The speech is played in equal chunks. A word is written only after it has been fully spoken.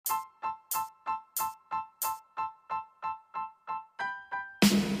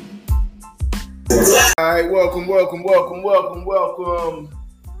All right, welcome. Y'all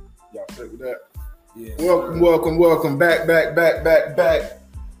fit with that? Yes, welcome. Back.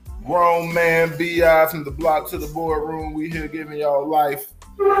 Grown man B.I. from the block to the boardroom. We here giving y'all life.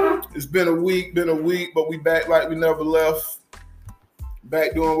 It's been a week, but we back like we never left.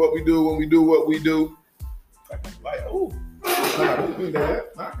 Back doing what we do when we do what we do. I kind of like,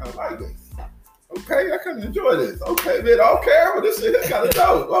 I kind of like this. Okay, I kind of enjoy this. Okay, man, I don't care, but this shit is kind of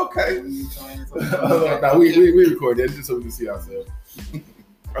dope. Okay. Now, we record that just so we can see ourselves. We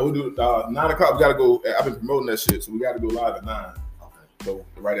do 9 o'clock. We got to go. I've been promoting that shit, so we got to go live at 9. Okay. So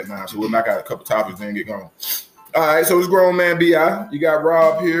right at 9. So we'll knock out a couple topics and get going. All right, so it's Grown Man B.I. You got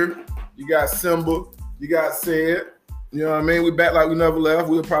Rob here. You got Simba. You got Sid. You know what I mean? We back like we never left.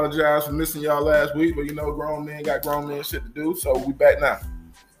 We apologize for missing y'all last week, but grown men got grown men shit to do, so we back now.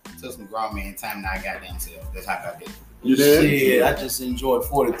 Took some grown man time now. I got damn self. That's how I did. You did? Yeah, I just enjoyed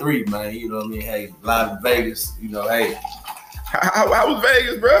 43, man. You know what I mean? Hey, live in Vegas. You know, hey. How was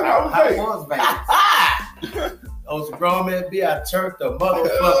Vegas, bro? How was Vegas? I was a grown man B. I turned the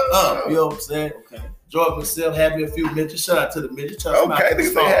motherfucker up. You know what I'm saying? Okay. Enjoyed myself, had me a few midgets. Shout out to the midgets. Okay,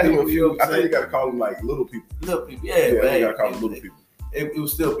 they had him a few. I think you gotta call them like little people. Little people, yeah, man. You gotta call them little people. It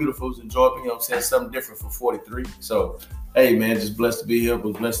was still beautiful. It was enjoyable. You know what I'm saying? Something different for 43. So, hey, man, just blessed to be here.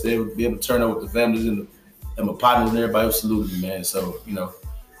 Was blessed to be able to turn up with the families and my partners and everybody who saluted me, man. So,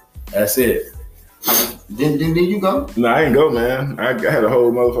 that's it. Didn't you go? No, I ain't go, man. I had a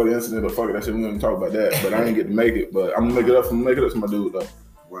whole motherfucking incident of fucking that shit. We didn't talk about that, but I didn't get to make it. But I'm gonna make it up. To my dude though.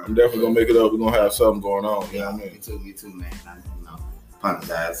 Right. I'm definitely gonna make it up. We're gonna have something going on. You know what I mean? Me too, man.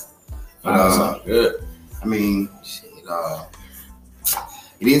 Apologize. But good. I mean, shit.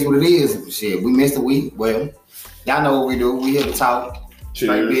 It is what it is. Shit, we missed a week. Well, y'all know what we do. We here to talk.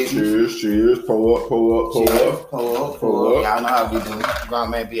 Cheers. Pull up. Y'all know how we do.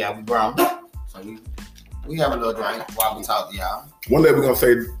 Grown man be out. We grown. So we have a little drink while we talk to y'all. One day we're gonna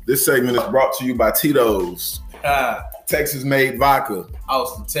say this segment is brought to you by Tito's. Texas made vodka.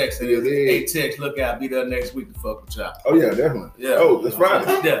 Austin, Texas. Hey, Tex, look out. Be there next week to fuck with y'all. Oh, yeah, definitely. Yeah. Oh, that's Friday.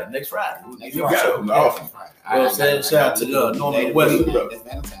 Yeah, next Friday. You got it from the office. You know what I'm saying? Shout out to Norman West. It's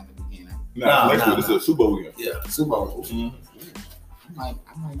Valentine's weekend. Next week. This is a Super Bowl weekend. Yeah, Super Bowl. Mm-hmm. I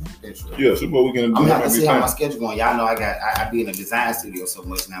might do that shit. Yeah, Super Bowl weekend. I'm gonna have to see how my schedule going. Y'all know I be in a design studio so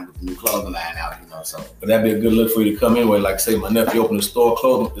much now with the new clothing line out, so. But that'd be a good look for you to come anyway. Like say my nephew opened a store,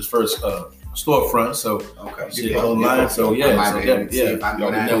 clothing his first storefront, so okay, online. So yeah,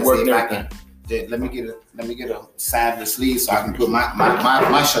 let me get a side of the sleeve so I can put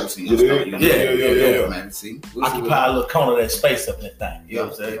my shirts in. Yeah. Man, see, occupy a little corner of that space up in that thing. You know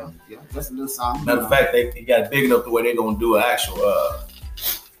what I'm saying? Yeah, that's a little something. Matter of fact, they got it big enough the way they're gonna do an actual,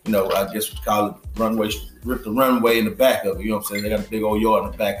 I guess we call it runway, rip the runway in the back of it. You know what I'm saying? They got a big old yard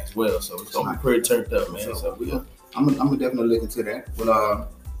in the back as well, so it's gonna be pretty turned up, man. So I'm gonna definitely look into that. Well,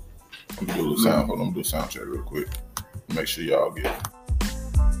 I'm gonna do a little sound. Hold on, I'm gonna do a sound check real quick. Make sure y'all get it.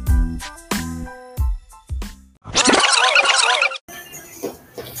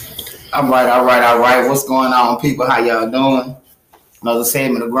 All right. What's going on, people? How y'all doing? Another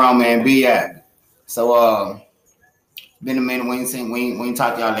segment of Grown Man B.I. So, been a minute. We ain't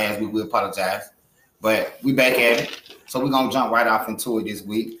talked to y'all last week. We apologize, but we back at it. So we're gonna jump right off into it this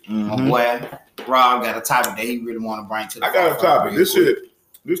week. Mm-hmm. My boy Rob got a topic that he really want to bring to the I got a topic.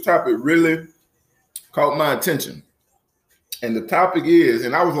 This topic really caught my attention, and the topic is,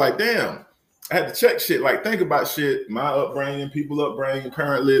 and I was like, damn. I had to check shit, like think about shit, my upbringing, people upbringing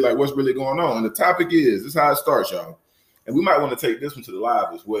currently, like what's really going on. And the topic is, this is how it starts, y'all. And we might want to take this one to the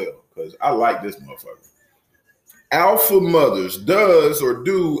live as well, because I like this motherfucker. Alpha mothers, does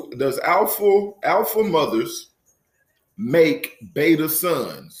alpha mothers make beta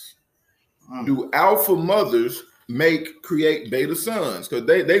sons? Do alpha mothers create beta sons? Because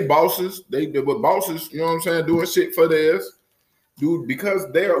they bosses, they were bosses, you know what I'm saying, doing shit for theirs. Dude,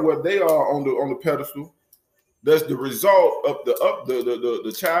 because they are what they are on the pedestal, does the result of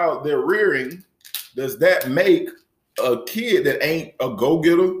the child they're rearing, does that make a kid that ain't a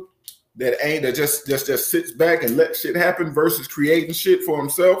go-getter, that just sits back and let shit happen versus creating shit for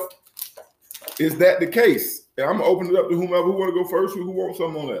himself? Is that the case? And I'm gonna open it up to whomever who want to go first, who wants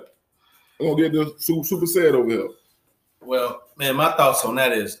something on that. I'm gonna get the super sad over here. Well, man, my thoughts on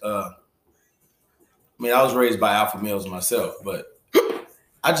that is, I was raised by alpha males myself, but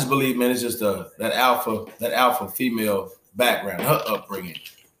I just believe, man, it's just that alpha female background, her upbringing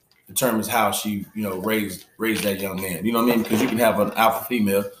determines how she, raised that young man. You know what I mean? Because you can have an alpha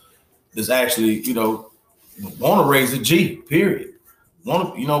female that's actually, want to raise a G, period.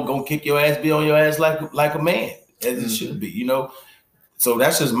 Want to, gonna kick your ass, be on your ass like a man, as it should be, So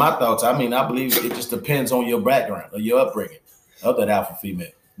that's just my thoughts. I mean, I believe it just depends on your background or your upbringing of that alpha female.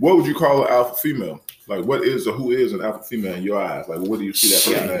 What would you call an alpha female? Like, what is or who is an alpha female in your eyes? Like, what do you see that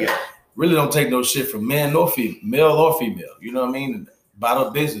person as? Really don't take no shit from man nor female, male or female. You know what I mean? About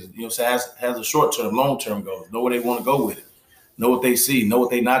her business. You know what I'm saying? Has a short-term, long-term goals. Know where they want to go with it. Know what they see. Know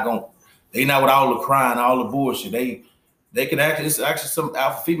what they not going to. They not with all the crying, all the bullshit. They can actually, it's actually some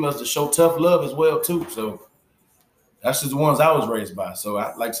alpha females that show tough love as well, too. So that's just the ones I was raised by. So,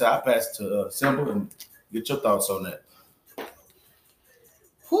 like I said, I pass it to Simple and get your thoughts on that.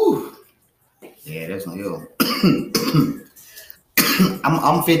 Whew. Yeah, that's no hill.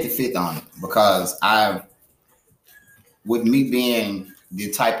 I'm 50-50 on it because with me being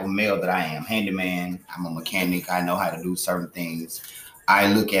the type of male that I am, handyman, I'm a mechanic, I know how to do certain things.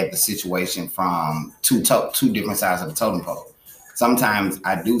 I look at the situation from two different sides of the totem pole. Sometimes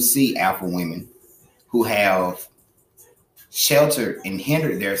I do see alpha women who have sheltered and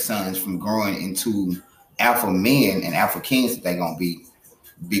hindered their sons from growing into alpha men and alpha kings that they're gonna be,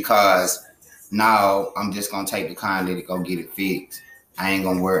 because now I'm just gonna take the car and let it go get it fixed. I ain't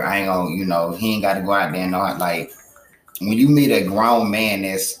gonna worry. I ain't gonna, he ain't got to go out there and know how, like, when you meet a grown man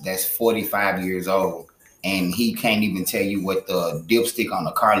that's 45 years old and he can't even tell you what the dipstick on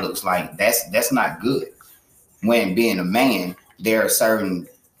the car looks like, that's not good. When being a man, there are certain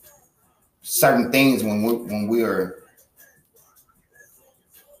things when we're,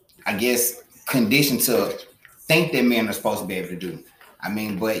 I guess, conditioned to think that men are supposed to be able to do. I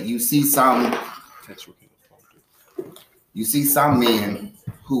mean, but you see some men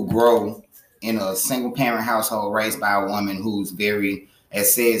who grow in a single parent household raised by a woman who's very,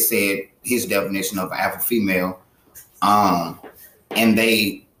 as said his definition of alpha female, and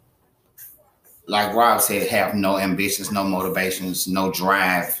they, like Rob said, have no ambitions, no motivations, no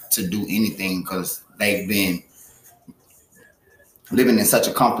drive to do anything because they've been living in such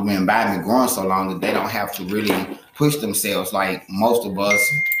a comfortable environment, growing so long that they don't have to really push themselves like most of us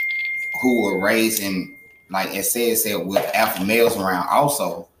who were raised in, like as said, with alpha males around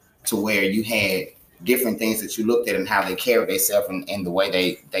also, to where you had different things that you looked at and how they carried themselves and the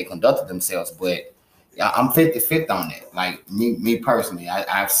way they conducted themselves. But I'm 50-50 on that. Like me personally,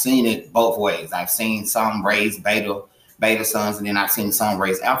 I've seen it both ways. I've seen some raise beta sons, and then I've seen some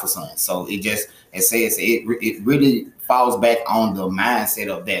raise alpha sons. So it just, it says it really falls back on the mindset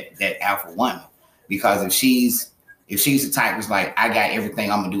of that alpha woman. Because if she's the type that's like, I got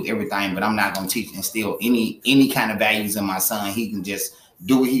everything, I'm gonna do everything, but I'm not gonna teach and instill any kind of values in my son. He can just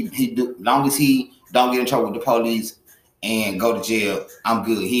do what he do. As long as he don't get in trouble with the police and go to jail, I'm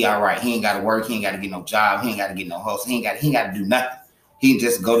good. He all right. He ain't got to work. He ain't got to get no job. He ain't got to get no hustle. He ain't got to do nothing. He can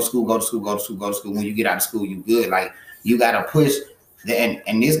just go to school. When you get out of school, you good. Like, you got to push.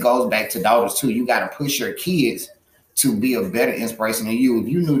 And this goes back to daughters too. You got to push your kids to be a better inspiration than you. If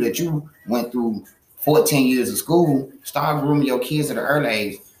you knew that you went through 14 years of school, start grooming your kids at an early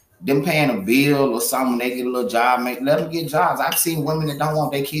age. Them paying a bill or something, they get a little job, let them get jobs. I've seen women that don't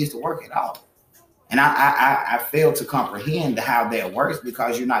want their kids to work at all. And I fail to comprehend how that works,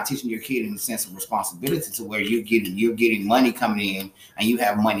 because you're not teaching your kid in a sense of responsibility to where you're getting money coming in and you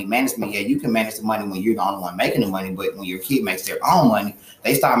have money management. Yeah, you can manage the money when you're the only one making the money, but when your kid makes their own money,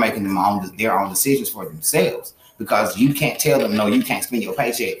 they start making their own decisions for themselves, because you can't tell them, no, you can't spend your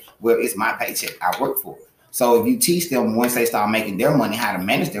paycheck. Well, it's my paycheck. I work for it. So if you teach them, once they start making their money, how to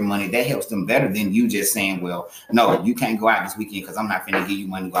manage their money, that helps them better than you just saying, well, no, you can't go out this weekend because I'm not going to give you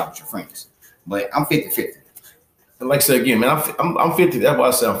money to go out with your friends. But I'm 50-50. And like I said again, man, I'm 50. That's why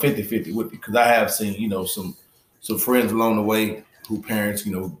I say I'm 50-50 with you, because I have seen, some friends along the way who parents,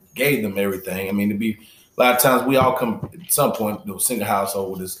 gave them everything. I mean, to be a lot of times we all come at some point, single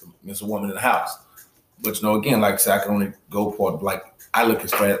household with this a woman in the house. But again, like I said, I can only go part, like I look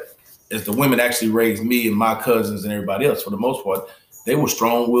as the women actually raised me and my cousins and everybody else. For the most part, they were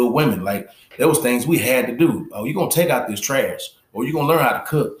strong-willed women. Like, there was things we had to do. Oh, you're gonna take out this trash, or you're gonna learn how to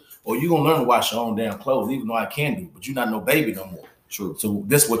cook, or you're gonna learn to wash your own damn clothes, even though I can do, but you're not no baby no more. True. So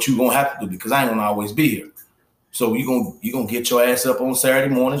this is what you're gonna have to do, because I ain't gonna always be here. So you're gonna get your ass up on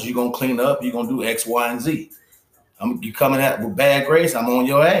Saturday mornings, you're gonna clean up, you're gonna do X, Y, and Z. You coming out with bad grades, I'm on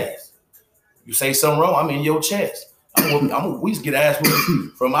your ass. You say something wrong, I'm in your chest. We used to get ass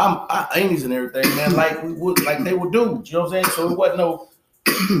from our aunties and everything, man, like we would, like they would do. You know what I'm saying? So it wasn't no,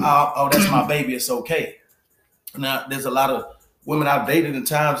 oh, that's my baby, it's okay. Now there's a lot of women I've dated in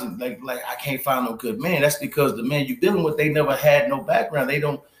times and like I can't find no good man. That's because the men you're dealing with, they never had no background. They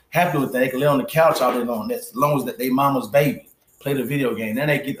don't have to do anything. They can lay on the couch all day long. That's as long as that they mama's baby, play the video game. Then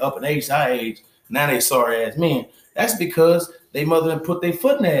they get up in age, high age. Now they sorry ass men. That's because they mother done put their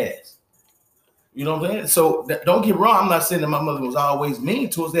foot in their ass. You know what I'm saying? So don't get me wrong. I'm not saying that my mother was always mean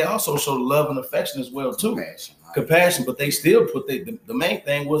to us. They also showed love and affection as well too. Compassion, but they still put the main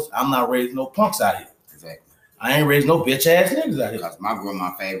thing was I'm not raising no punks out here. Exactly. I ain't raising no bitch ass niggas out here. Because my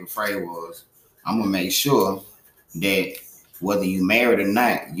grandma's favorite phrase was, I'm gonna make sure that whether you married or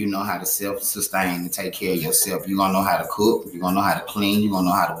not, you know how to self-sustain and take care of yourself. You're gonna know how to cook, you're gonna know how to clean, you're gonna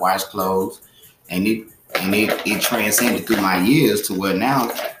know how to wash clothes. And it transcended through my years to where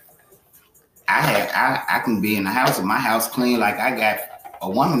now I can be in the house and my house clean like I got a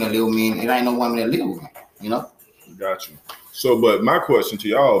woman that live with me and it ain't no woman that live with me, you know? Got you. So, but my question to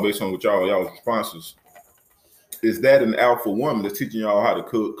y'all, based on what y'all's responses, is that an alpha woman that's teaching y'all how to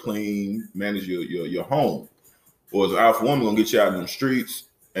cook, clean, manage your home? Or is an alpha woman gonna get you out in the streets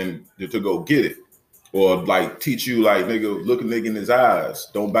and to go get it? Or like teach you like, nigga, look a nigga in his eyes.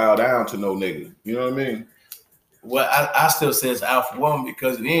 Don't bow down to no nigga. You know what I mean? Well, I still say it's alpha woman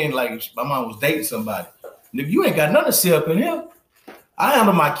because then, like, my mom was dating somebody. Nigga, you ain't got nothing to say up in here. I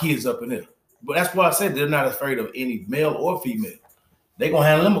handle my kids up in here. But that's why I said they're not afraid of any male or female. They gonna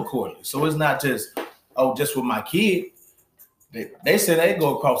handle them accordingly. So it's not just, just with my kid. They said they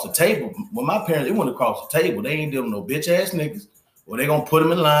go across the table. Well, my parents, they went across the table. They ain't dealing with no bitch ass niggas. Well, they gonna put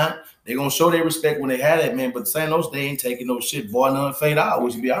them in line. They gonna show their respect when they had that man. But saying those, they ain't taking no shit. Boy, none fade out.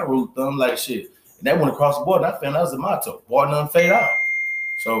 Which would be our rule of thumb, like shit. And that went across the board. And I found that was the motto. Boy, none fade out.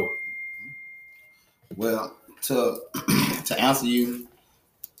 So, well, to answer you,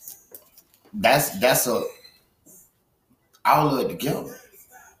 that's all of it together.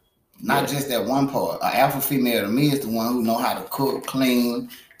 Not just that one part. An alpha female to me is the one who know how to cook,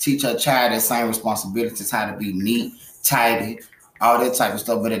 clean, teach her child that same responsibilities, how to be neat, tidy, all that type of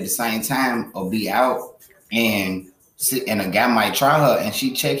stuff. But at the same time, or be out and sit, and a guy might try her and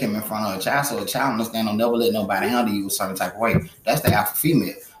she check him in front of her child, so a child understand don't never let nobody handle you a certain type of way. That's the alpha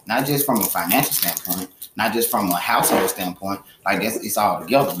female. Not just from a financial standpoint, not just from a household standpoint, like it's all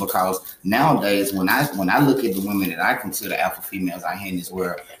together. Because nowadays, when I look at the women that I consider alpha females out here in this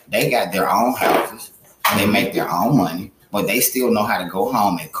world, they got their own houses, they make their own money, but they still know how to go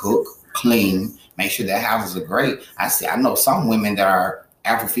home and cook, clean, make sure their houses are great. I know some women that are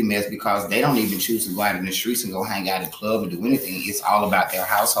alpha females because they don't even choose to go out in the streets and go hang out in the club or do anything. It's all about their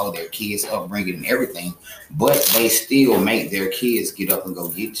household, their kids' upbringing and everything. But they still make their kids get up and go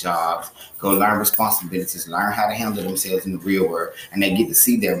get jobs, go learn responsibilities, learn how to handle themselves in the real world. And they get to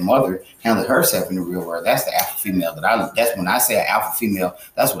see their mother handle herself in the real world. That's the alpha female that's when I say an alpha female,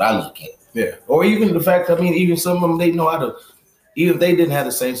 that's what I look at. Yeah. Or even the fact, even some of them, they know how to, even if they didn't have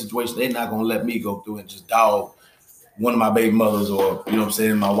the same situation, they're not going to let me go through and just dog one of my baby mothers or, you know what I'm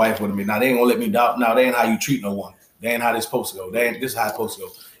saying, my wife with me. Now, they ain't going to let me dog. Now, they ain't how you treat no one. They ain't how they supposed to go. This is how it's supposed to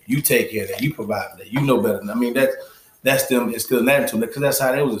go. You take care of that. You provide for that. You know better than that's them instilled that into them because that's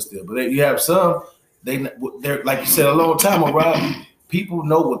how they was instilled. But you have some, they're like you said a long time ago, Rob, people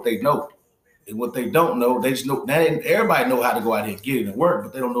know what they know. And what they don't know, they just know. Everybody know how to go out here and get it and work,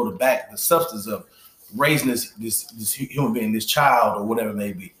 but they don't know the substance of raising this human being, this child or whatever it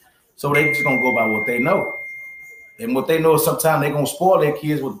may be. So they just gonna go by what they know. And what they know is sometimes they're gonna spoil their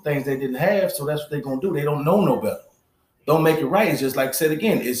kids with the things they didn't have. So that's what they're gonna do. They don't know no better. Don't make it right. It's just like I said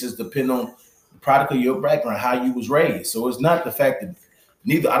again, it's just depending on the product of your background, how you was raised. So it's not the fact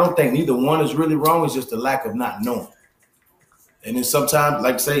that I don't think neither one is really wrong. It's just the lack of not knowing. And then sometimes,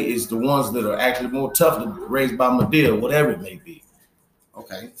 like I say, it's the ones that are actually more tough than raised by Medea, whatever it may be.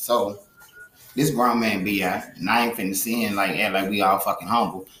 Okay, so this grown man B.I., and I ain't finna sin like we all fucking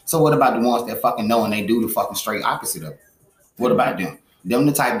humble. So what about the ones that fucking know and they do the fucking straight opposite of it? What about them? Them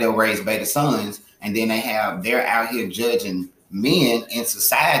the type that raise beta sons, and then they're out here judging men in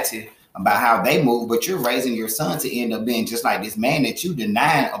society about how they move, but you're raising your son to end up being just like this man that you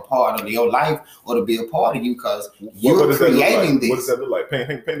denying a part of your life or to be a part of you because you're creating this. What does that look like?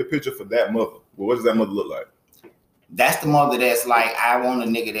 Paint the picture for that mother. Well, what does that mother look like? That's the mother that's like, I want a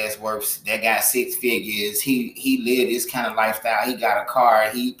nigga that got 6 figures. He live this kind of lifestyle. He got a car.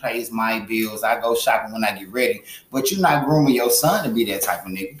 He pays my bills. I go shopping when I get ready. But you're not grooming your son to be that type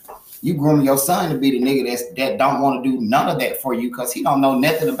of nigga. You grooming your son to be the nigga that don't want to do none of that for you because he don't know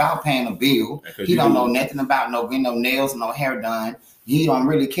nothing about paying a bill. He don't know nothing about getting no nails, no hair done. He don't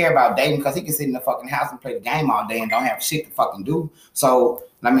really care about dating because he can sit in the fucking house and play the game all day and don't have shit to fucking do. So,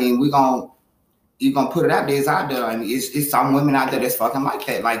 you're gonna put it out there, it's out there. And it's some women out there that's fucking like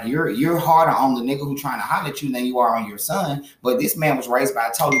that. Like you're harder on the nigga who trying to holler at you than you are on your son. But this man was raised by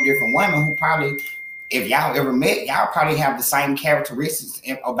a totally different woman who probably, if y'all ever met, y'all probably have the same characteristics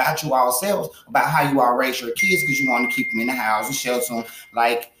about you all selves, about how you all raise your kids because you want to keep them in the house and shelter them.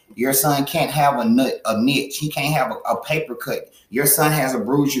 Like Your son can't have a niche. He can't have a paper cut. Your son has a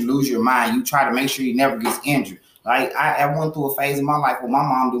bruise, you lose your mind. You try to make sure he never gets injured. Like I went through a phase in my life where my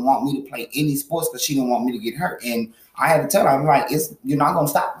mom didn't want me to play any sports because she didn't want me to get hurt. And I had to tell her, I'm like, you're not gonna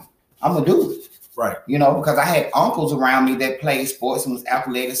stop me. I'm gonna do it. Right. Because I had uncles around me that played sports and was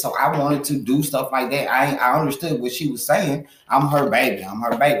athletic. So I wanted to do stuff like that. I understood what she was saying. I'm her baby.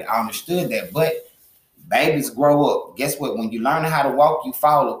 I understood that. But babies grow up. Guess what? When you learn how to walk, you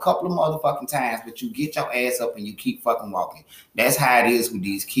fall a couple of motherfucking times, but you get your ass up and you keep fucking walking. That's how it is with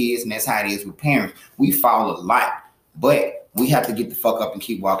these kids, and that's how it is with parents. We fall a lot, but we have to get the fuck up and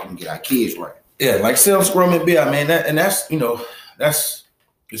keep walking and get our kids right. Yeah, like self-scrum be, I mean, that's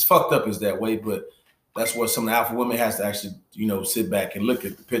it's fucked up is that way, but that's what some of the alpha women has to actually, sit back and look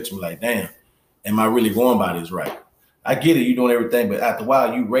at the picture and like, damn, am I really going by this right? I get it, you're doing everything, but after a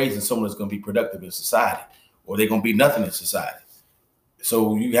while, you raising someone that's going to be productive in society, or they're going to be nothing in society.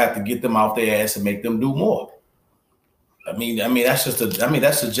 So you have to get them off their ass and make them do more. I mean, that's that's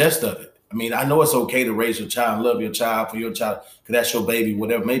the gist of it. I mean, I know it's okay to raise your child, love your child for your child, because that's your baby,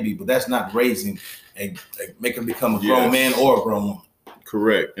 whatever it may be, but that's not raising and make them become a grown man or a grown woman.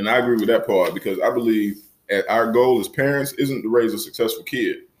 Correct. And I agree with that part, because I believe our goal as parents isn't to raise a successful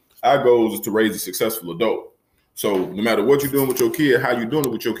kid. Our goal is to raise a successful adult. So no matter what you're doing with your kid, how you doing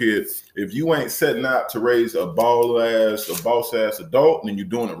it with your kid, if you ain't setting out to raise a boss ass adult, then you're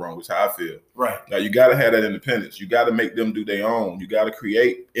doing it wrong. That's how I feel. Right. Now you got to have that independence. You got to make them do their own. You got to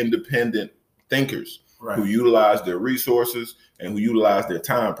create independent thinkers who utilize their resources and who utilize their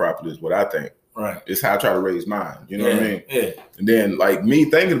time properly is what I think. Right. It's how I try to raise mine. You know what I mean? Yeah. And then like me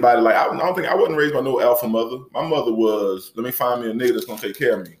thinking about it, like I don't think I wasn't raised by no alpha mother. My mother was, let me find me a nigga that's going to take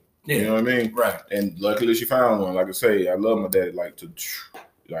care of me. Yeah. You know what I mean? Right. And luckily she found one. Like I say, I love my daddy.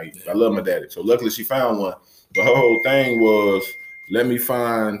 I love my daddy. So luckily she found one. But her whole thing was, let me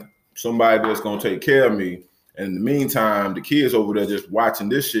find somebody that's gonna take care of me. And in the meantime, the kids over there just watching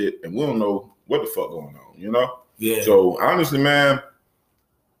this shit, and we don't know what the fuck going on. Yeah. So honestly, man,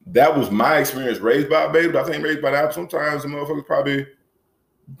 that was my experience raised by a baby. But I think raised by that, sometimes the motherfuckers probably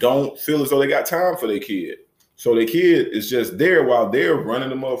don't feel as though they got time for their kid. So the kid is just there while they're running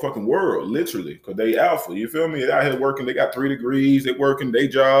the motherfucking world, literally, because they alpha. You feel me? They out here working. They got 3 degrees. They working their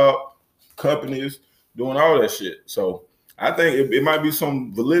job, companies, doing all that shit. So I think it might be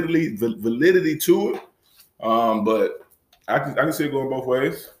some validity to it. But I can see it going both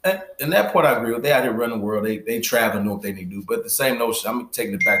ways. And that part I agree with. They out here running the world. They travel and know what they need to do. But the same notion, I'm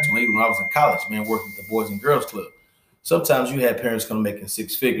taking it back to even when I was in college, man, working at the Boys and Girls Club. Sometimes you had parents come making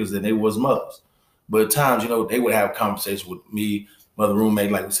 6 figures and they was mothers. But at times, they would have conversations with me, my other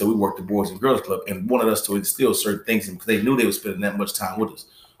roommate. Like we said, we worked at Boys and Girls Club and wanted us to instill certain things because they knew they were spending that much time with us.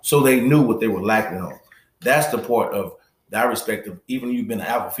 So they knew what they were lacking on. That's the part of that respect of even you've been an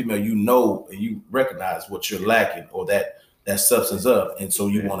alpha female, and you recognize what you're lacking or that substance of. And so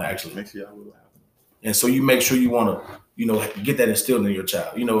you want to actually, and so you make sure you want to, get that instilled in your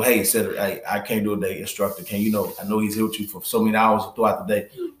child. Hey, Cedric, I can't do a day, instructor. I know he's here with you for so many hours throughout the day.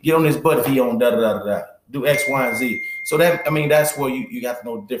 Get on his butt if he on da-da-da-da-da. Do X, Y, and Z. So that's where you got to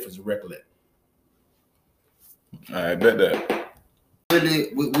know the difference and recollect. I bet that.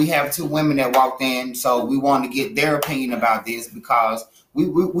 We have 2 women that walked in, so we want to get their opinion about this because we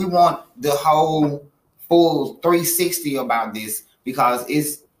want the whole full 360 about this because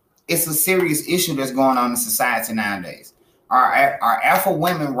it's a serious issue that's going on in society nowadays. Are alpha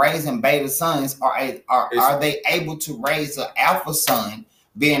women raising beta sons? Are they able to raise an alpha son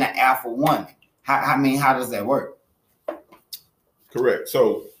being an alpha woman? How does that work? Correct.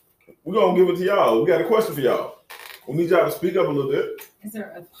 So we're gonna give it to y'all. We got a question for y'all. We need y'all to speak up a little bit. Is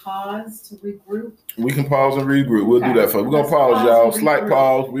there a pause to regroup? We can pause and regroup. We'll do that for you. We're gonna pause, y'all. Slight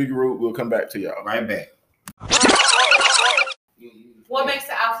pause, regroup. We'll come back to y'all. Right back. What makes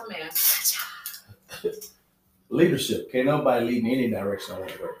the alpha man? Leadership. Can't nobody lead in any direction on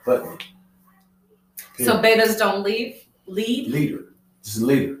that but me. So betas don't lead? Leader. Just a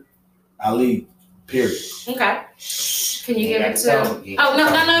leader. I lead. Period. Okay. Can you give it to? Oh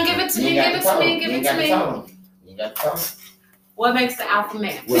no! Give it to me. Give it to me. Give it to me. You got to tell them. What makes the alpha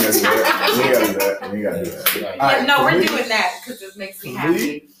man? We gotta do that. Right, no, we're doing that because it makes me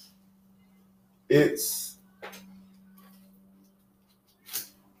happy.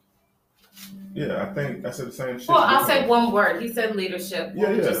 Yeah, I think I said the same shit. Well, I'll say one word. He said leadership. What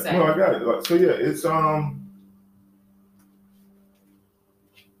would you say? No, I got it. So yeah,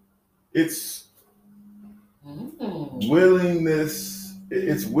 it's willingness.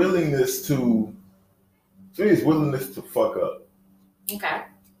 It's willingness to. So it's willingness to fuck up. Okay.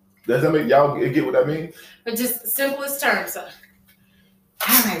 Does that make y'all get what I mean? But just simplest terms.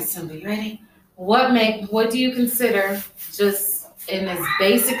 All right, Simba, you ready? What do you consider just in as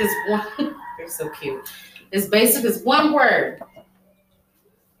basic as one? They're so cute. As basic as one word.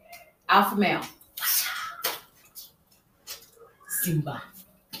 Alpha male. Simba.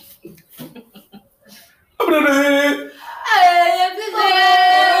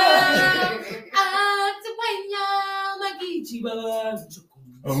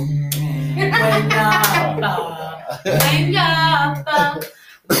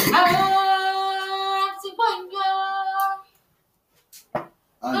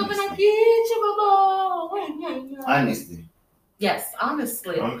 Honesty. Yes,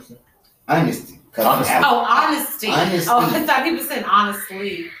 honestly. Honesty. Honesty. Oh, honesty. Honesty. Oh, I thought he was saying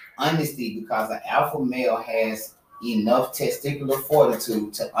honestly. Honesty, because an alpha male has enough testicular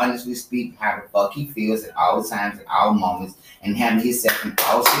fortitude to honestly speak how the fuck he feels at all times, at all moments, and handle himself in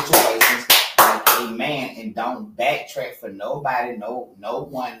all situations like a man, and don't backtrack for nobody, no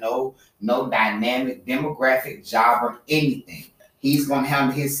one, no dynamic, demographic, job, or anything. He's gonna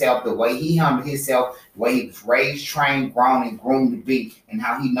handle himself the way he handled himself, the way he was raised, trained, grown, and groomed to be, and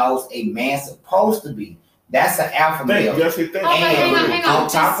how he knows a man's supposed to be. That's an alpha male. Hang on. On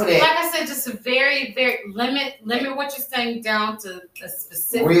top of that, like I said, just a very, very limit what you're saying down to a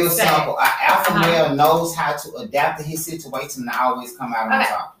specific. Real simple. An alpha male knows how to adapt to his situation and always come out on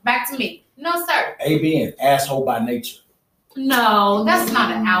top. Back to me. No, sir. A being asshole by nature. No, that's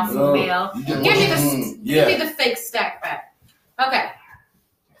not an alpha male. Give me the fake stack back. Okay.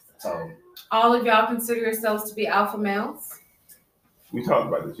 So all of y'all consider yourselves to be alpha males? We talked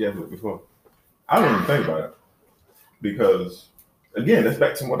about this before. I don't even think about it because, again, that's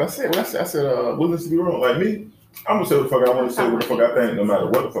back to what I said. I said, willingness to be wrong. Like me, I'm gonna say what the fuck I want to say, what the fuck I think, no matter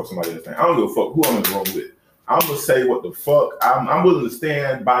what the fuck somebody is saying. I don't give a fuck who I'm in the room with. I'm gonna say what the fuck. I'm willing to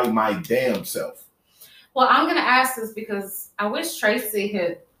stand by my damn self. Well, I'm gonna ask this because I wish Tracy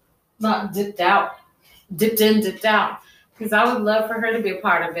had not dipped out, because I would love for her to be a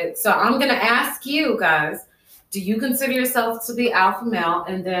part of it. So I'm gonna ask you guys: do you consider yourself to be alpha male?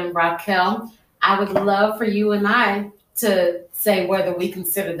 And then Raquel, I would love for you and I to say whether we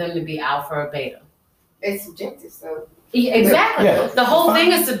consider them to be alpha or beta. It's subjective, so. Yeah, exactly. Yeah. The whole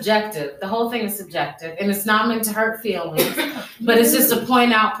thing is subjective. And it's not meant to hurt feelings, but it's just to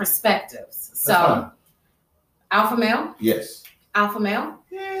point out perspectives. So, alpha male? Yes. Alpha male?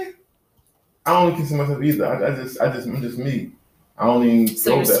 Yeah. I don't consider myself either. I'm just me. I don't even.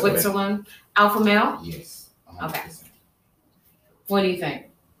 So you're Switzerland? Alpha male? Yes. 100%. Okay. What do you think?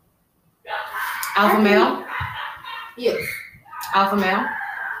 Alpha male? Yes. Alpha male?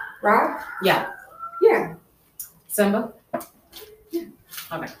 Right? Yeah. Yeah. Simba? Yeah.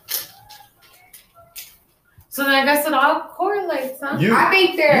 Okay. So then I guess it all correlates, huh? I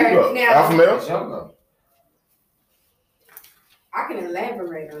think they're now. Alpha male? I can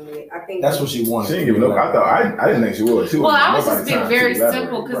elaborate on it. I think that's what she wanted. She didn't give it up. I didn't think she was. Well, I was just being very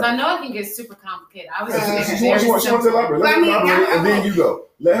simple because I know it can get super complicated. I was just she wants to elaborate. Let her elaborate, and then you go.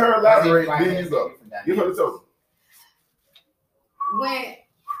 Let her elaborate, then you go. Give her the token. When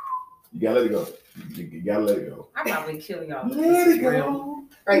you gotta let it go. You gotta let it go. I'll probably kill y'all. Let it go.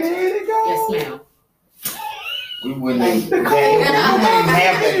 Right. Let it go. Yes, ma'am. We wouldn't even have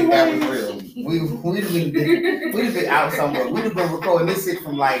that if that was real. We'd have been out somewhere. We'd have been recording this shit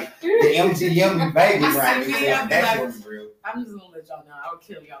from like the MGM in Vegas right now. That wasn't real. I'm just gonna let y'all know. I'll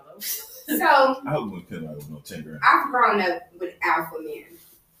kill y'all though. So I hope we couldn't have no 10 grand. I've grown up with alpha men.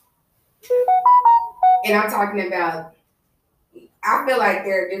 And I'm talking about, I feel like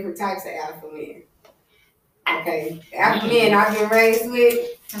there are different types of alpha men. Okay. The alpha men I've been raised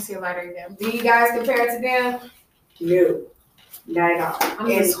with. I see a lighter again. Do you guys compare to them? No. Not at all. I'm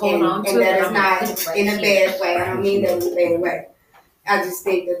just holding on to and that it. is not in a bad way. I don't mean that in a bad way. I just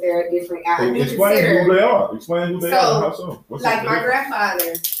think that there are different alpha. Explain who they are. Explain who they are. How so? Like my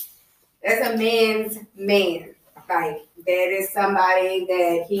grandfather, that's a man's man. Like that is somebody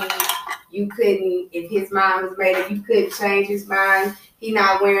that you couldn't, if his mind was made up, you couldn't change his mind. He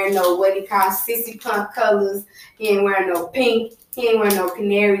not wearing no what he calls sissy punk colors. He ain't wearing no pink. He ain't wearing no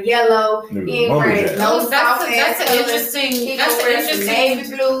canary yellow. He ain't wearing no soft ass colors. That's an interesting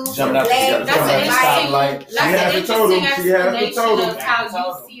navy blue. That's an interesting explanation of how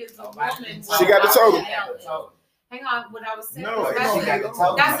you see as a woman. She got the total. Hang on, what I was saying. No,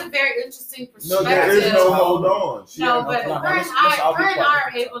 that's a very interesting perspective. No, there is no hold on. No, but her and I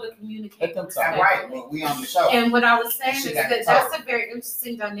are able to communicate. That's right. We on the show. And what I was saying is that that's a very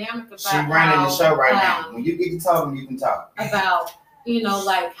interesting dynamic about she running the show right now. When you get to talking, you can talk about,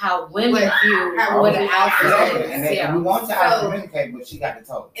 like how women view what an alpha is. And we want to communicate, but she got to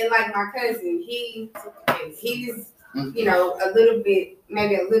talk. And like my cousin, you know, a little bit,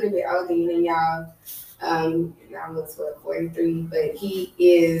 maybe a little bit older than y'all. I was 43, but he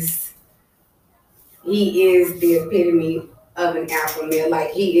is the epitome of an alpha male.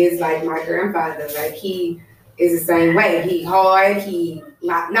 Like, he is like my grandfather. Like, he is the same way. He hard. He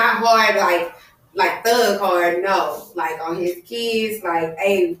not hard like thug hard. No, like on his kids. Like,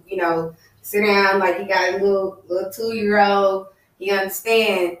 hey, you know, sit down. Like, he got a little 2-year-old. He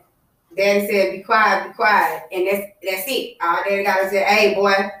understand. Daddy said, be quiet, and that's it. All Daddy gotta say, hey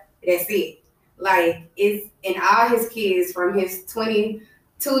boy, that's it. Like, it's in all his kids, from his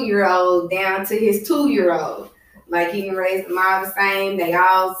 22-year-old down to his 2-year-old. Like, he can raise them all the same. They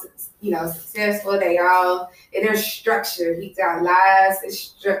all, you know, successful. They all, and they're structured. He got lots of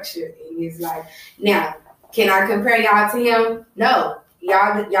structure in his life. Now, can I compare y'all to him? No.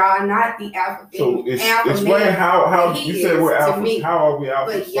 Y'all are not the alpha. So explain how you said we're alphas. How are we alphas?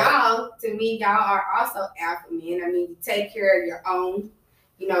 But y'all, to me, y'all are also alpha men. I mean, you take care of your own.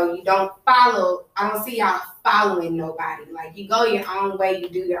 You know, you don't follow. I don't see y'all following nobody. Like, you go your own way. You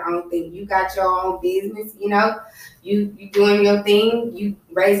do your own thing. You got your own business. You know, you doing your thing. You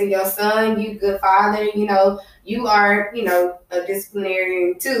raising your son. You good father. You know, you are, you know, a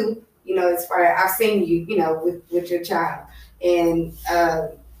disciplinarian too. You know, as far as I've seen you, you know, with your child. And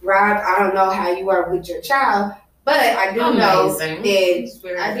Rob, I don't know how you are with your child, but I do know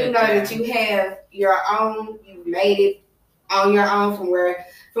that you have your own. You made it on your own from where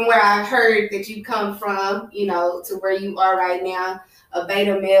I've heard that you come from. You know, to where you are right now. A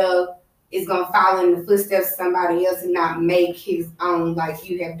beta male is gonna follow in the footsteps of somebody else and not make his own like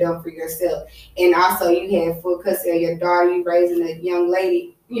you have done for yourself. And also, you have full custody of your daughter. You raising a young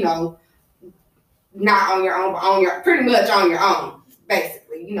lady. You know. Not on your own, but pretty much on your own,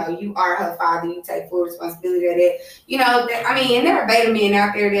 basically. You know, you are her father. You take full responsibility of that. You know, and there are beta men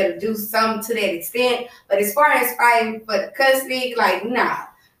out there that'll do some to that extent. But as far as fighting for the custody, like, nah.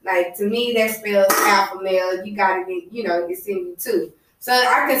 Like, to me, that spells alpha male. You gotta be, you know, it's in you too. So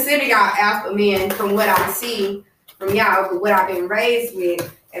I consider y'all alpha men from what I see from y'all, but what I've been raised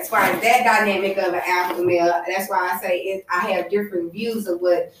with. As far as that dynamic of an alpha male, that's why I say I have different views of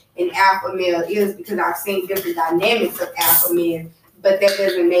what an alpha male is, because I've seen different dynamics of alpha men, but that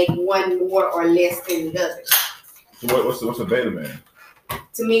doesn't make one more or less than the other. So what's a beta man?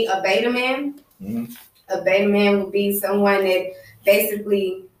 To me, a beta man, a beta man would be someone that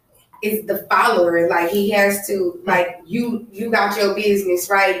basically is the follower. Like, he has to, like, you got your business,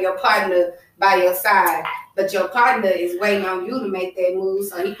 right? Your partner by your side. But your partner is waiting on you to make that move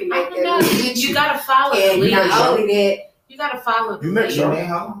so he can make that move. You gotta follow the leader. And not only that, you gotta follow the leader.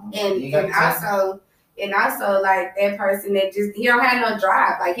 And also like that person that just, he don't have no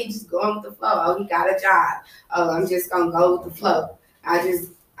drive. Like, he just going with the flow. Oh, he got a job. Oh, I'm just gonna go with the flow. I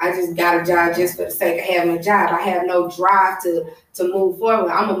just got a job just for the sake of having a job. I have no drive to move forward.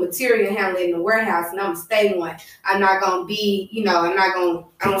 I'm a material handler in the warehouse, and I'm a stay one. I'm not gonna be, you know, I don't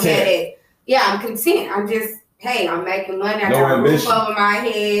have that. Yeah, I'm content. I'm just, hey, I'm making money. I got a roof over my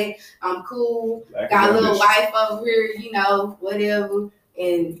head. I'm cool. Got a little wife over here, you know, whatever.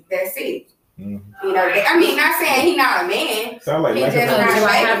 And that's it. Mm-hmm. You know, I mean, not saying he's not a man. Sound like I just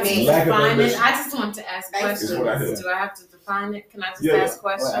want to ask questions. Do I have to define it? Can I just ask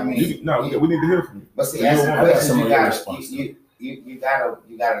questions? Well, I mean, we need to hear from you. But see, ask questions. You gotta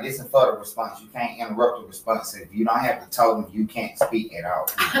listen for the response. You can't interrupt the response. If you don't have the totem, you can't speak at all.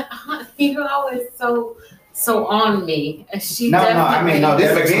 You're always so on me. No.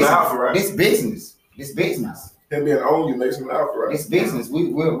 This business. Him being on you makes him alpha, right? It's business.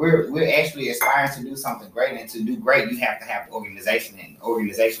 We're actually aspiring to do something great, and to do great, you have to have organization, and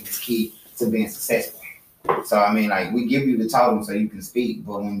organization is key to being successful. So I mean, like, we give you the totem so you can speak,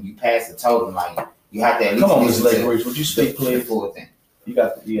 but when you pass the totem, like, you have to at least come on, Ms. Lake, would you speak, please? Full thing. You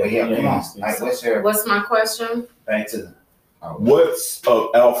got the come on. Like, what's my question? Back to the what's an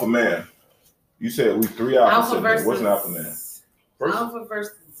alpha man? You said we 3 alpha versus what's an alpha man? Alpha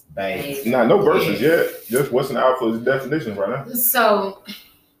versus beta. No versus yet. Just what's an alpha's definition right now. So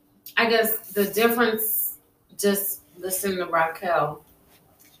I guess the difference, just listen to Raquel.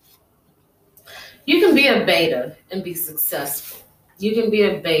 You can be a beta and be successful. You can be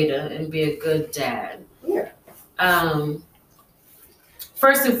a beta and be a good dad. Yeah.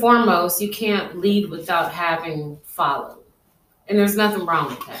 First and foremost, you can't lead without having followed. And there's nothing wrong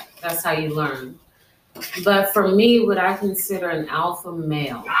with that. That's how you learn. But for me, what I consider an alpha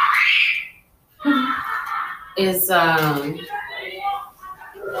male is,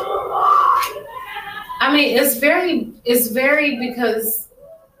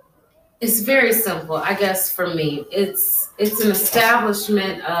 it's very simple, I guess, for me. It's an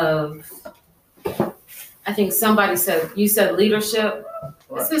establishment of I think somebody said, you said leadership.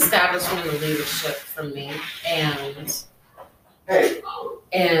 Right. It's an establishment of leadership for me. And Hey.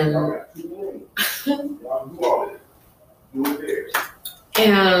 and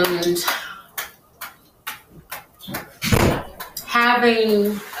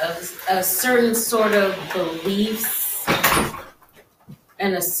having a certain sort of beliefs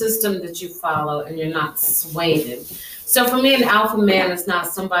and a system that you follow, and you're not swayed. So for me, an alpha man is not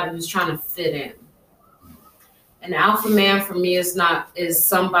somebody who's trying to fit in. An alpha man for me is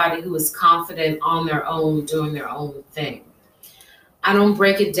somebody who is confident on their own, doing their own thing. I don't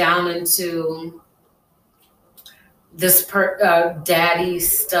break it down into this daddy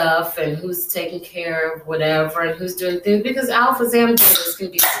stuff and who's taking care of whatever and who's doing things, because alphas and betas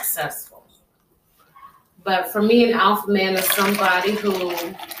can be successful. But for me, an alpha man is somebody who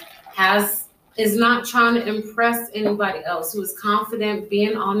is not trying to impress anybody else, who is confident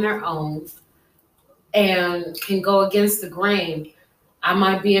being on their own and can go against the grain. I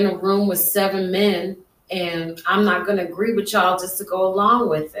might be in a room with 7 men and I'm not going to agree with y'all just to go along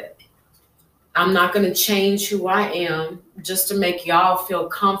with it. I'm not going to change who I am just to make y'all feel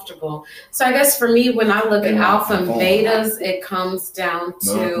comfortable. So I guess for me, when I look at alpha and betas, it comes down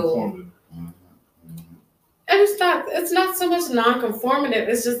to, and it's not so much non-conformative.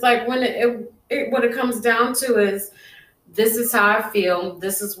 It's just like when what it comes down to is, this is how I feel.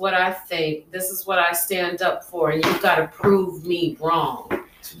 This is what I think. This is what I stand up for. And you've got to prove me wrong.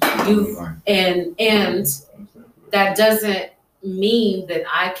 And that doesn't mean that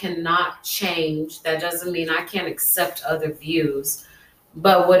I cannot change. That doesn't mean I can't accept other views.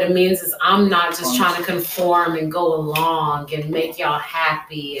 But what it means is I'm not just trying to conform and go along and make y'all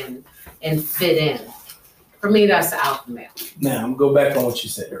happy and fit in. For me, that's the alpha male. Now, I'm going to go back on what you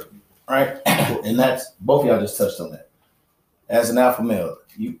said earlier, right? And that's, both of y'all just touched on that. As an alpha male,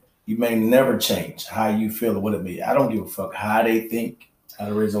 you may never change how you feel or what it be. I don't give a fuck how they think, how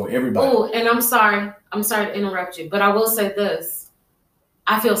to raise over everybody. Oh, and I'm sorry to interrupt you, but I will say this.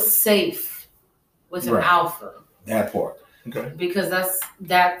 I feel safe with an alpha. That part. Okay. Because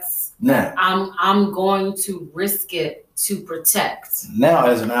that's now I'm going to risk it to protect. Now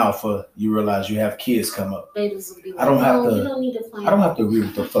as an alpha, you realize you have kids come up. Babies will be like, I don't have to you don't need to find I don't have to agree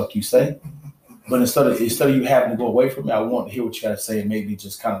with the fuck you say. But instead of you having to go away from me, I want to hear what you got to say and maybe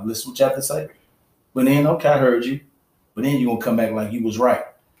just kind of listen to what you have to say. But then, okay, I heard you. But then you're going to come back like you was right.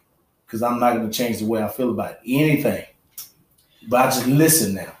 Because I'm not going to change the way I feel about anything. But I just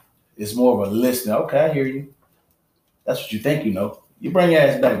listen now. It's more of a listening. Okay, I hear you. That's what you think you know. You bring your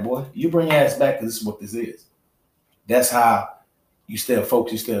ass back, boy. You bring your ass back because this is what this is. That's how you stay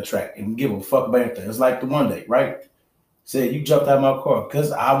focused, you stay on track. And give a fuck about anything. It's like the one day, right? Said you jumped out of my car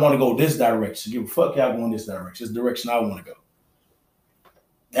because I want to go this direction. Give a fuck y'all going this direction. It's the direction I want to go.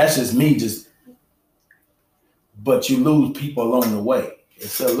 That's just me. But you lose people along the way.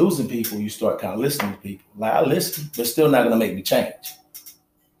 Instead of losing people, you start kind of listening to people. Like I listen, but still not gonna make me change.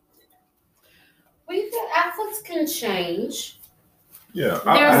 Well, you think athletes can change. Yeah.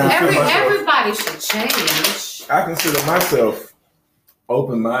 Everybody should change. I consider myself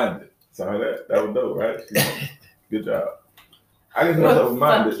open-minded. So that was dope, right? Good job. I consider myself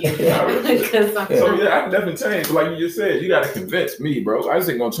open-minded. So yeah, I can definitely change. But like you just said, you gotta convince me, bro. I just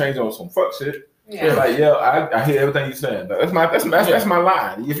ain't gonna change on some fuck shit. Yeah. Like, I hear everything you're saying. That's my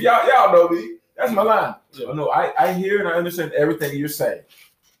line. If y'all know me, that's my line. Yeah. No, I hear and I understand everything you're saying,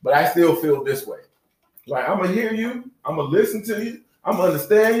 but I still feel this way. Like I'm gonna hear you, I'm gonna listen to you, I'm gonna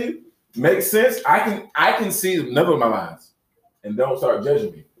understand you. Makes sense. I can see another of my lines, and don't start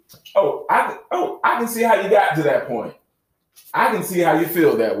judging me. I can see how you got to that point. I can see how you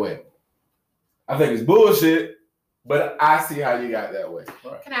feel that way. I think it's bullshit. But I see how you got that way.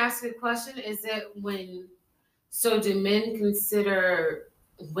 Right. Can I ask you a question? Is it do men consider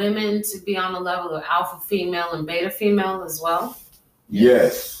women to be on the level of alpha female and beta female as well?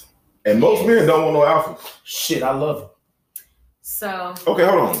 Yes. And most men don't want no alpha. Shit, I love them. So. Okay,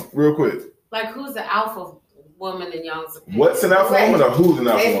 hold on, real quick. Like, who's the alpha woman in y'all's opinion? What's an alpha woman or who's an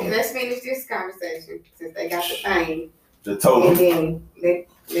alpha woman? Let's finish this conversation since they got the thing. The total. And then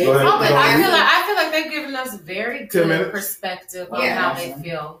I feel like they've given us very good perspective on how they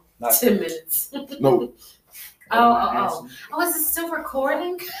feel. 10 minutes. No. Oh, is it still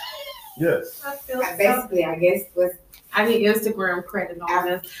recording? Yes. I guess I need Instagram credit on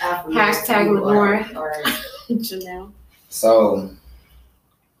this. Hashtag Lenore or Janelle. So,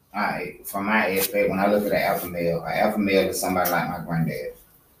 from my aspect, when I look at an alpha male is somebody like my granddad.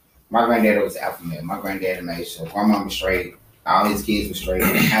 My granddad was alpha male. My granddad made sure grandma was straight, all his kids were straight,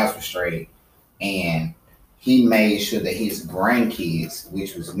 the house was straight, and he made sure that his grandkids,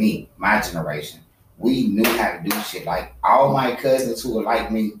 which was me, my generation, we knew how to do shit. Like all my cousins who are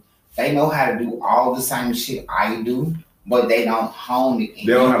like me, they know how to do all the same shit I do, but they don't hone it.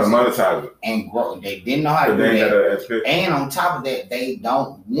 They don't know how to monetize it and grow. They didn't know how to do that. And on top of that, they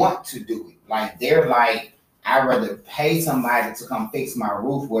don't want to do it. Like they're like, I'd rather pay somebody to come fix my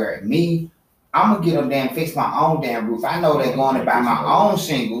roof. Where me, I'm gonna get them damn fix my own damn roof. I know they're going to buy my own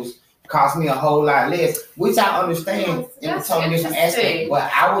shingles. Cost me a whole lot less, which I understand in a totally different aspect. But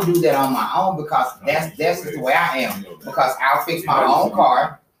I will do that on my own because that's just the way I am. Because I'll fix my own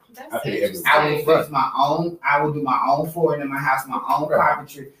car. I will fix my own. I will do my own flooring in my house, my own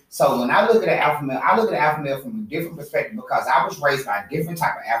carpentry. So when I look at an alpha male, I look at an alpha male from a different perspective because I was raised by a different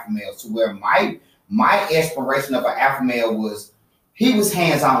type of alpha males. To where my aspiration of an alpha male was, he was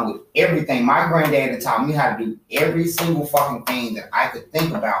hands-on with everything. My granddad taught me how to do every single fucking thing that I could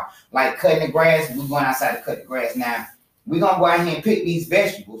think about. Like cutting the grass. We're going outside to cut the grass now. We're going to go out here and pick these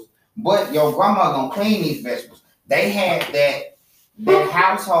vegetables. But your grandma going to clean these vegetables. They had that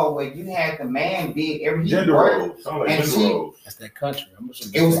household where you had the man did every gender roles. That's that country.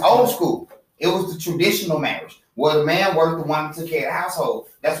 It was old school. It was the traditional marriage. Where the man worked, the woman took care of the household.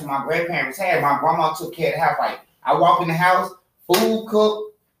 That's what my grandparents had. My grandma took care of the house. Like I walk in the house, food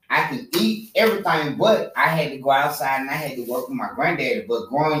cooked, I can eat everything, but I had to go outside and I had to work with my granddaddy. But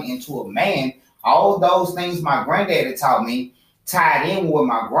growing into a man, all those things my granddaddy taught me tied in with what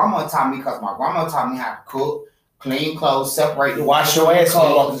my grandma taught me because my grandma taught me how to cook, clean clothes, separate the wash your ass when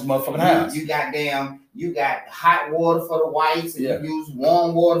you walk this motherfucking house. You got hot water for the whites, and you use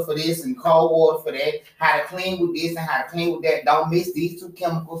warm water for this and cold water for that. How to clean with this and how to clean with that. Don't mix these two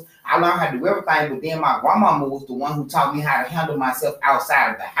chemicals. I learned how to do everything, but then my grandmama was the one who taught me how to handle myself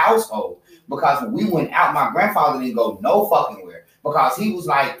outside of the household. Because when we went out, my grandfather didn't go no fucking where. Because he was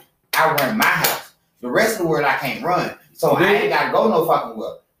like, I run my house. The rest of the world I can't run. So I ain't got to go no fucking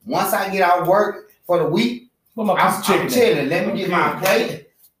where. Once I get out of work for the week, I'm chilling. Let me get my plate.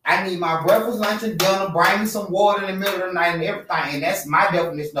 I need my breakfast, lunch, and dinner. Bring me some water in the middle of the night and everything. And that's my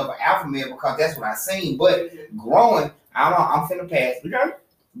definition of an alpha male because that's what I seen. But growing, I'm finna pass. Okay.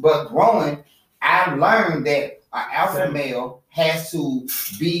 But growing, I learned that an alpha male has to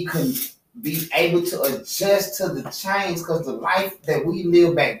be able to adjust to the change because the life that we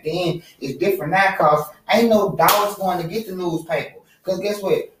live back then is different now because ain't no dollars going to get the newspaper. Because guess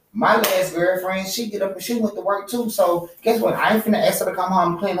what? My last girlfriend, she get up and she went to work too. So guess what? I ain't finna ask her to come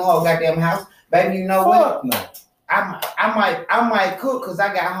home and clean the whole goddamn house. Baby, you know what? No. I might cook because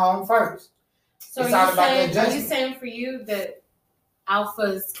I got home first. So are you saying for you that alpha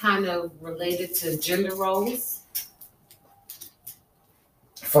is kind of related to gender roles?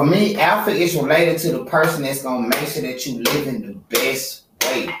 For me, alpha is related to the person that's gonna make sure that you live in the best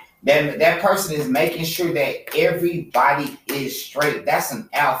way. That person is making sure that everybody is straight. That's an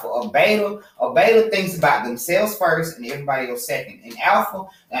alpha. A beta thinks about themselves first and everybody else second. An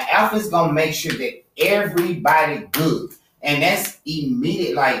alpha is gonna make sure that everybody good. And that's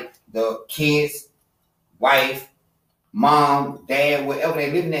immediate, like the kids, wife, mom, dad, wherever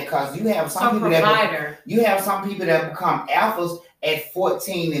they live in that, cause you have some people that become alphas at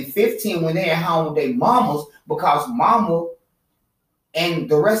 14 and 15 when they're at home with their mamas because mama and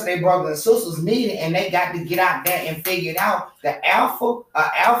the rest of their brothers and sisters need it, and they got to get out there and figure it out. The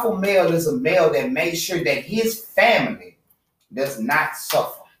alpha male is a male that makes sure that his family does not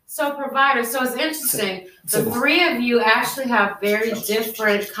suffer. So provider, so it's interesting. The three of you actually have very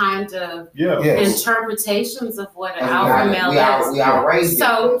different kind of interpretations of what an alpha male is. We are raised.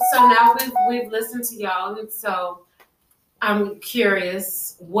 So now we've listened to y'all, and so I'm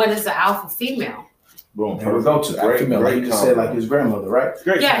curious, what is an alpha female? Boom. There we go to alpha female. Like you just said, like his grandmother, right?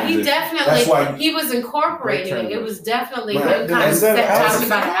 Yeah, he definitely. He was incorporating it. It was definitely him kind of talking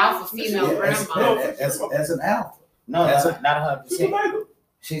about an alpha female grandma. As an alpha. No, that's not 100%.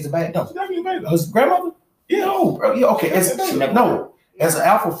 She's a beta. No, she's definitely a beta. His grandmother? Yeah. No, bro. Yeah, okay. As an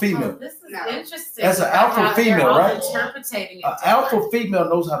alpha female. This is interesting. As an alpha female, right? Interpreting it. An alpha female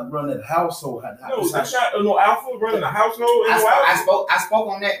knows how to run that household. No alpha running a household. I spoke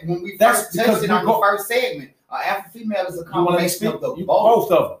on that when we first touched it on the first segment. An alpha female is a combination of the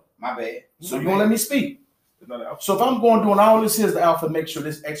both of them. My bad. So you gonna let me speak? So if I'm going doing all this, here's the alpha. Make sure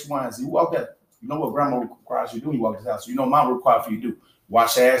this X, Y, and Z. Walk that. You know what grandma requires you to do. You walk this house. So you know mom requires for you to do.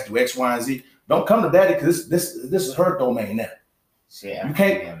 Wash ass, do X, Y, and Z. Don't come to daddy because this is her domain now. Yeah, you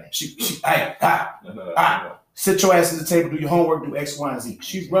can't. Sit your ass at the table, do your homework, do X, Y, and Z.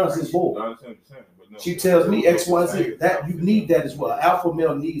 She runs this board. She tells me X, Y, and Z. That you need that as well. Alpha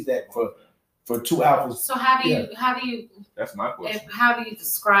male needs that for two alphas. So how do you? That's my question. How do you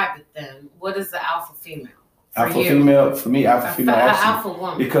describe it then? What is the alpha female? Alpha you. female, for me, alpha female, Alpha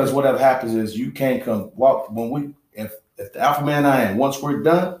woman. because whatever happens is you can't come walk if the alpha man I am, once we're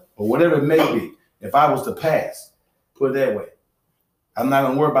done or whatever it may be, if I was to pass, put it that way, I'm not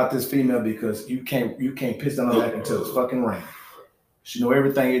gonna worry about this female because you can't piss down her back until it's fucking rain. She know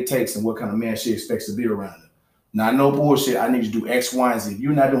everything it takes and what kind of man she expects to be around her. Now, no bullshit. I need you to do X, Y, and Z. If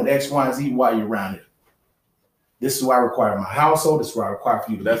you're not doing X, Y, and Z while you're around here. This is what I require in my household. This is what I require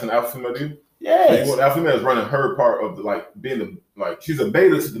for you to That's an alpha female dude? Yes. The alpha female is running her part of the, like, being the, like, she's a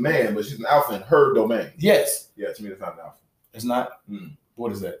beta to the man, but she's an alpha in her domain. Yes. Yeah, to me, that's not an alpha. It's not? Mm.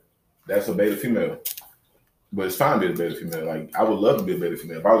 What is that? That's a beta female. But it's fine to be a beta female. Like, I would love to be a beta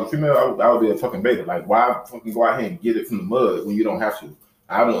female. If I was a female, I would be a fucking beta. Like, why fucking go out here and get it from the mud when you don't have to?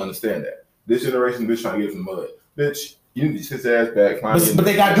 I don't understand that. This generation, bitch, trying to get it from the mud. Bitch, you need to sit your ass back. But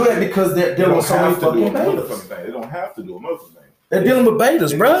they gotta do that because they're dealing with so many fucking betas. Thing. They don't have to do a motherfucking thing. They're dealing with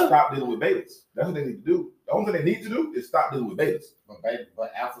betas, They bro. Stop dealing with betas. That's what they need to do. The only thing they need to do is stop dealing with betas.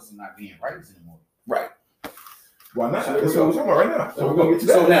 But alphas are not being raised anymore. Right. Why not? That's what we're talking about right now. So we're gonna get to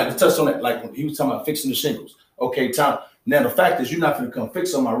So that. now to touch on that, like when he was talking about fixing the shingles. Okay, Tom. Now the fact is, you're not gonna come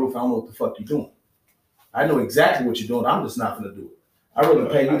fix on my roof. I don't know what the fuck you're doing. I know exactly what you're doing. I'm just not gonna do it. I rather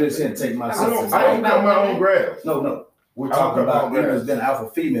pay you this and take I myself. don't cut my own grass. No. We're I don't talking cut my about own you know, grass. it's been alpha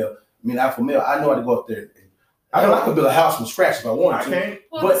female. I mean alpha male. I know how to go up there. I could build a house from scratch if I I wanted to. can't.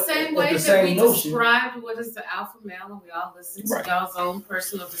 Well, But the same with way the that same we notion- described what is the alpha male, and we all listen to Right. y'all's own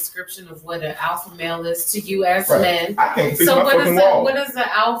personal description of what an alpha male is to you as Right. men. I can't fix So my what fucking is wall. what is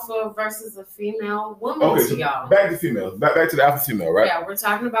the alpha versus a female woman Okay, to so y'all? back to females. Back to the alpha female, right? Yeah, we're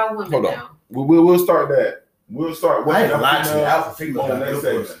talking about women Hold on. now. We'll start that. We'll start. I ain't gonna lie to you. female Alpha female. on the got next good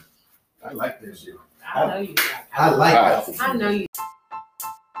segment. pussy. I like that shit. I know you. I like Alright. alpha female. I know you.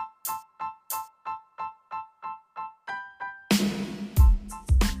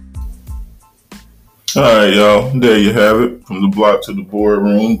 All right, y'all. There you have it. From the block to the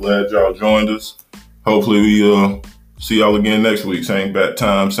boardroom. Glad y'all joined us. Hopefully we see y'all again next week. Same bat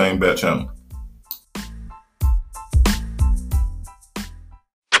time, same bat channel.